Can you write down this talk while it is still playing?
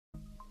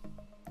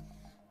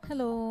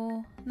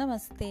Hello,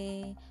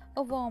 Namaste,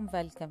 a warm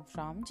welcome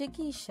from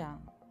Jigisha.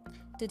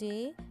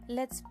 Today,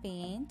 let's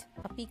paint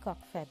a peacock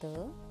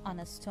feather on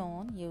a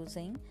stone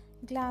using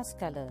glass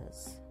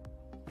colors.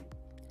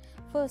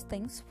 First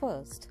things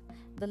first,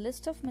 the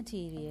list of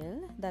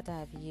material that I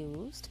have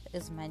used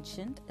is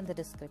mentioned in the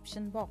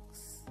description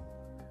box.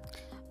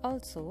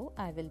 Also,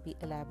 I will be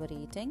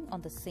elaborating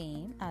on the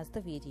same as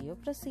the video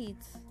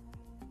proceeds.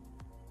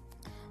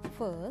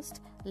 First,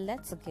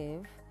 let's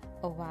give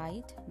a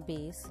white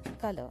base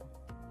color.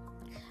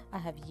 I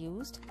have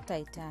used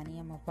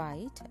titanium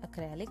white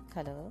acrylic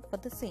color for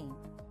the same.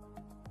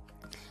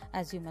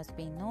 As you must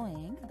be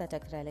knowing that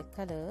acrylic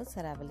colors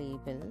are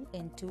available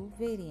in two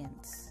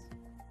variants: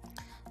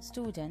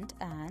 student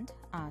and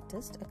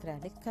artist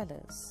acrylic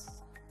colors.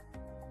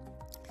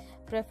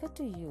 Prefer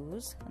to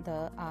use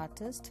the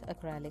artist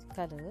acrylic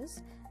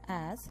colors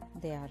as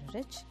they are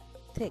rich,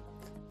 thick.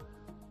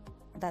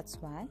 That's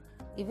why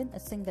even a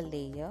single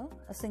layer,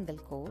 a single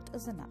coat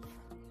is enough.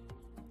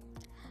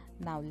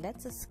 Now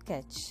let's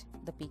sketch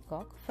the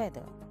peacock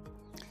feather.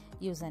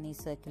 Use any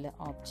circular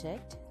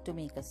object to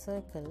make a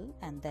circle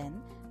and then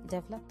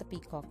develop the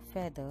peacock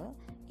feather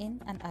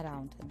in and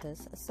around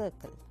this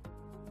circle.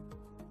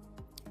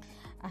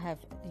 I have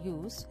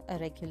used a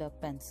regular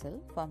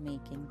pencil for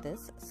making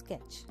this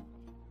sketch.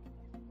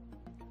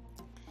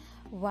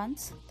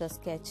 Once the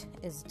sketch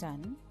is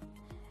done,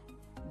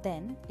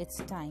 then it's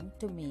time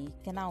to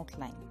make an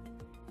outline.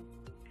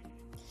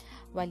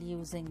 While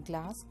using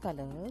glass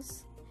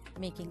colors,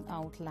 making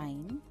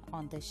outline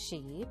on the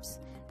shapes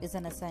is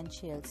an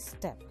essential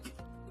step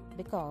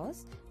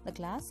because the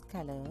glass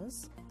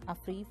colors are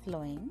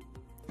free-flowing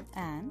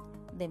and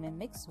they may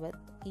mix with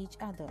each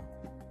other.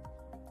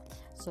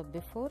 So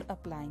before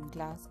applying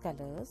glass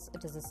colors,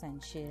 it is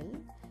essential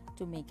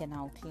to make an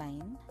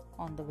outline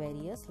on the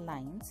various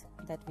lines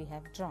that we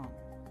have drawn.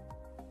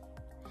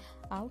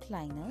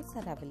 Outliners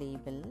are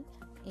available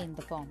in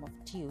the form of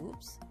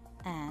tubes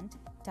and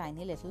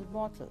tiny little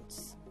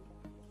bottles.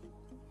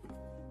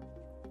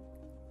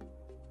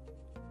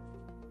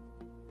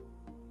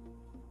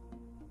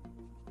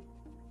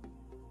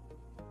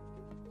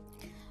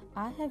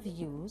 I have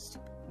used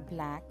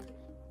black,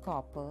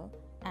 copper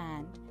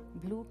and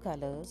blue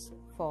colors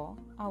for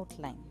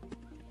outline.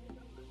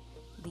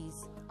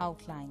 These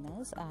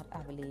outliners are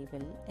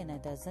available in a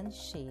dozen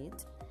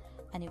shades,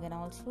 and you can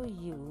also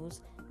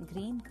use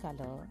green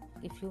color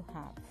if you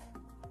have.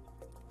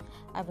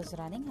 I was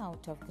running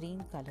out of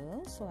green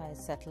color, so I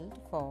settled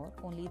for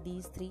only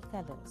these three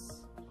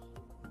colors.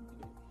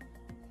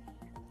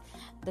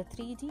 The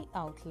 3D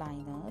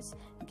outliners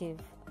give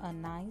a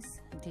nice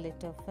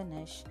glitter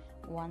finish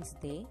once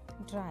they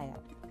dry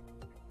up.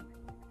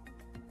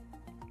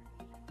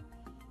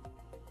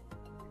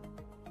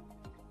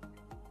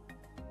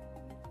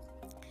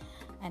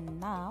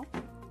 And now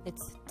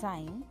it's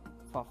time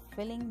for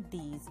filling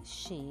these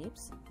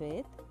shapes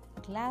with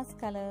glass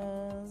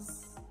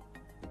colors.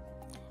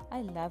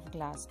 I love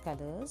glass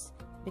colors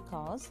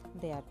because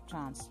they are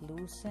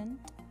translucent,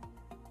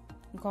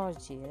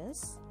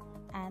 gorgeous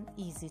and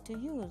easy to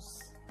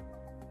use.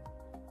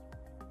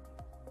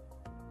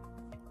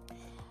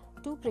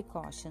 Two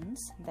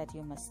precautions that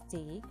you must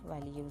take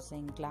while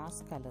using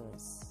glass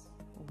colors.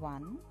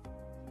 1.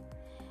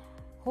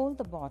 Hold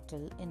the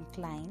bottle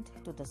inclined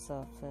to the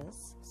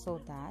surface so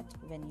that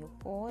when you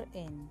pour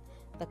in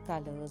the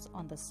colors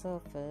on the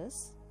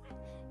surface,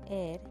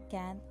 air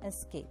can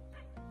escape.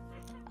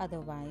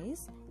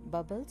 Otherwise,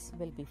 bubbles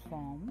will be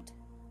formed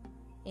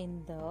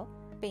in the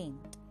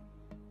paint.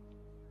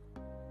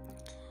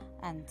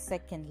 And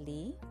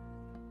secondly,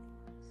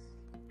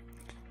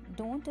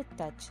 don't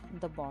touch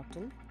the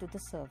bottle to the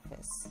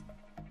surface.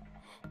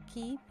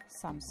 Keep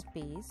some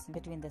space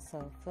between the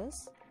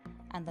surface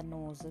and the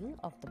nozzle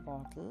of the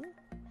bottle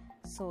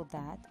so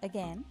that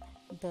again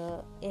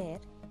the air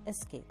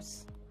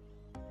escapes.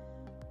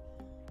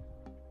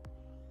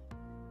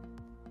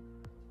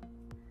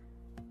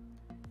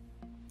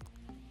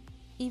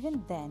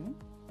 Even then,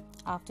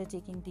 after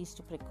taking these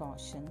two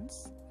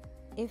precautions,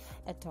 if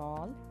at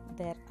all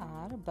there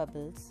are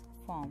bubbles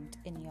formed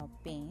in your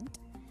paint,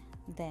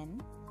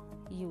 then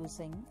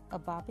using a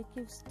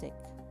barbecue stick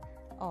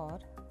or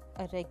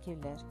a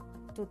regular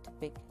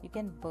toothpick, you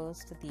can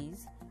burst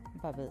these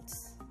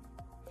bubbles.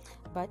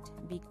 But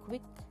be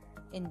quick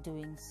in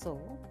doing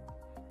so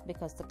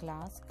because the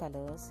glass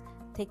colors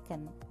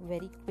thicken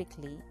very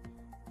quickly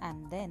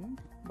and then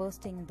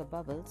bursting the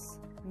bubbles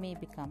may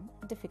become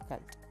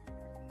difficult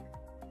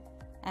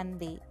and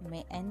they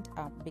may end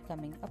up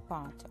becoming a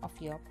part of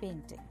your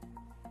painting.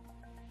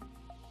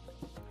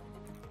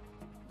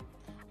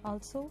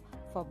 Also,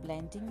 for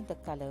blending the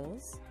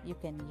colors, you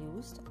can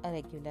use a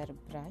regular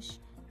brush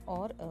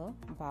or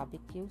a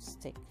barbecue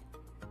stick.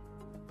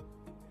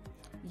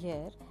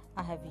 Here,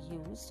 I have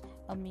used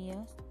a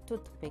mere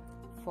toothpick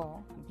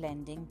for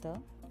blending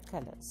the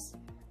colors.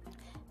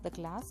 The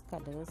glass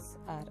colors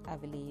are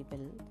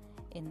available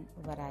in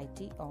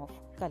variety of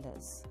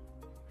colors.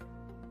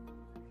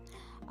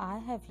 I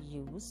have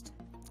used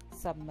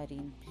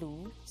submarine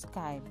blue,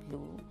 sky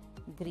blue,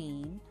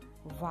 green,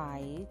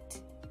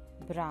 white,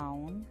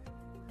 brown,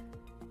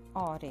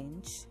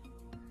 orange,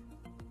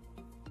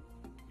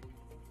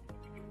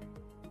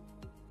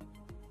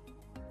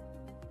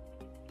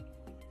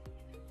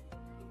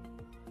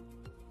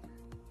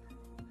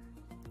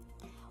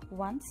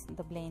 Once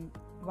the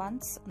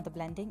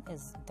blending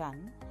is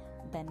done,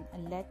 then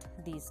let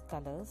these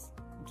colors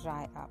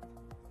dry up.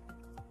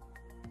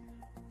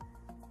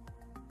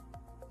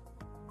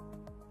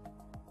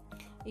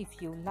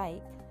 If you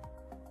like,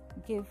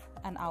 give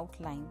an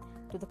outline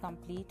to the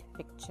complete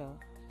picture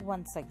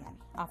once again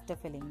after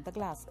filling the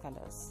glass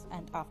colors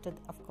and after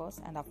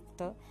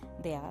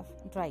they have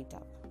dried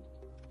up.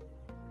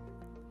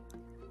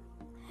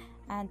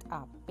 And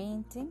our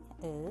painting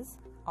is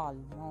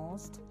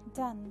almost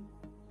done.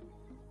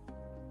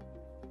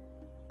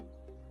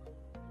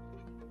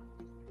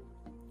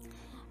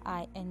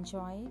 I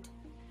enjoyed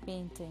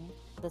painting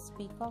this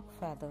peacock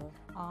feather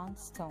on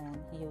stone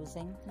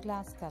using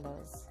glass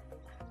colors,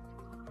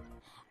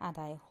 and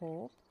I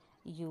hope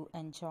you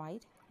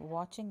enjoyed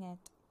watching it.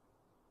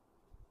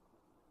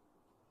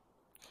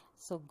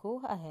 So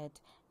go ahead,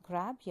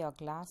 grab your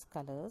glass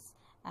colors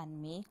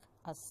and make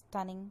a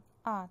stunning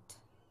art.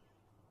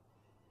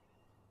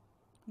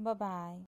 Bye-bye.